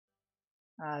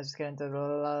Just get into blah,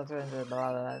 blah, blah, blah,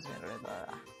 blah, blah,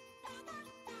 blah.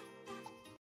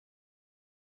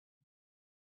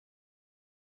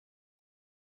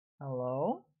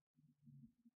 Hello?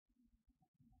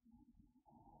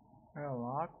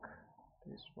 Airlock.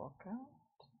 Please walk out.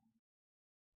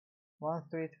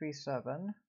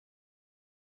 1337.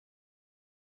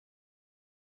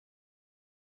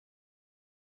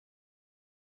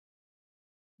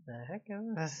 The heck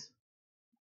is this?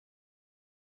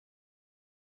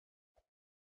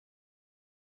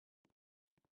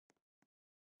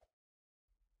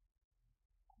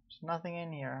 There's nothing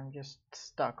in here, I'm just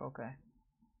stuck, okay.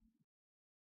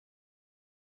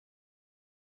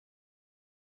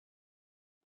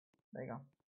 There you go.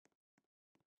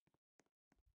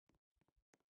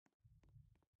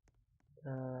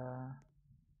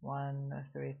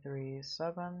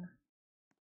 1337.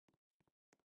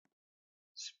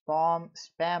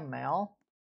 Spam mail.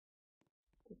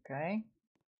 Okay.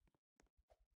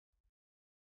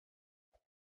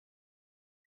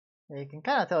 Yeah, you can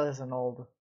kind of tell this is an old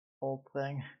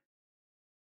thing.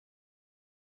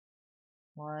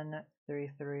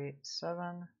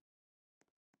 1337.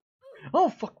 Oh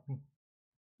fuck me.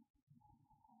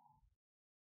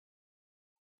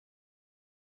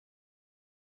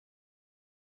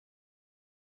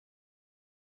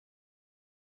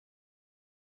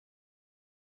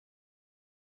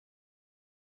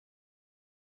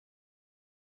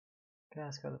 Okay,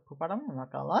 let's go to poop bottom, I'm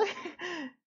not gonna lie.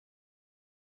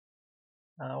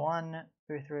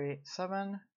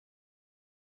 1337.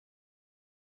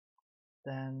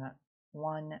 Then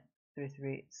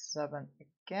 1337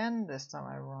 again. This time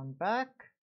I run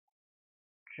back.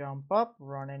 Jump up,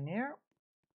 run in here.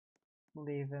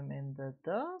 Leave him in the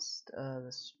dust.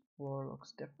 This floor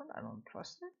looks different. I don't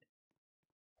trust it.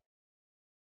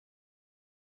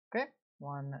 Okay,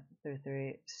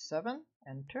 1337.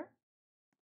 Enter.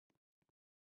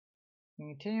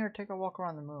 Continue or take a walk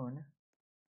around the moon.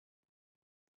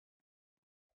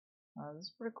 This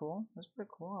is pretty cool. This is pretty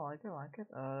cool. I like it. I like it.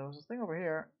 There was a thing over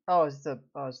here. Oh, it's the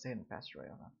hidden passageway.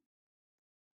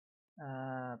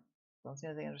 Don't see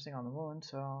anything interesting on the moon,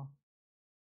 so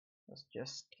let's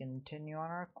just continue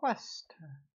on our quest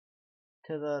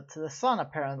to the sun.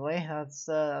 Apparently, that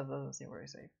doesn't seem very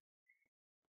safe.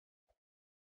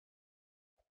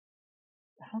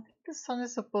 I don't think the sun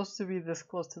is supposed to be this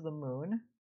close to the moon,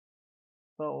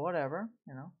 but whatever,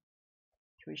 you know.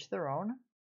 To each their own.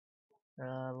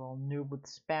 Little noob with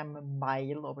spam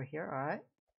mail over here. All right.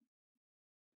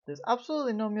 There's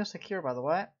absolutely no music here, by the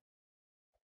way.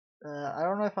 I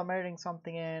don't know if I'm editing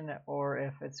something in or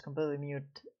if it's completely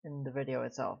mute in the video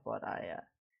itself, but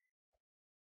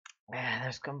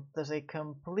there's a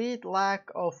complete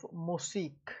lack of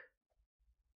music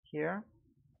here,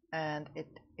 and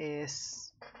it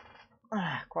is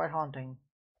quite haunting.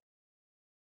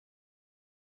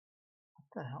 What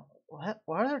the hell? What?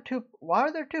 Why are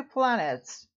there two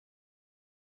planets?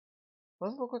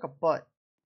 Doesn't look like a butt.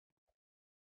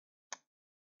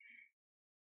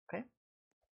 Okay.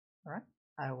 Alright.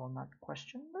 I will not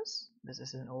question this. This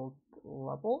is an old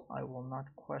level. I will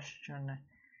not question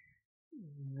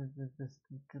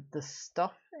the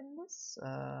stuff in this.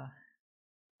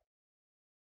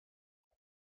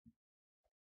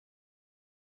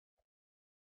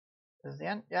 Is the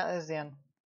end? Yeah, this is the end.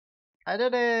 I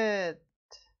did it!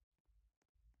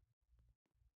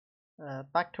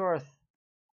 Back to Earth.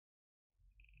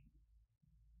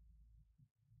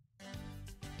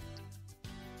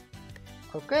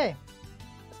 Okay.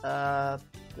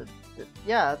 Yeah,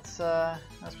 that's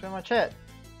pretty much it.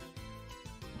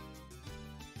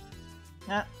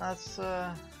 Yeah, that's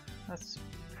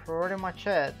pretty much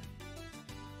it.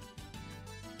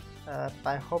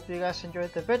 I hope you guys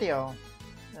enjoyed the video.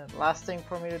 The last thing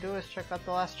for me to do is check out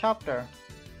the last chapter.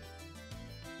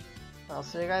 I'll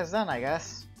see you guys then, I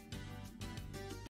guess.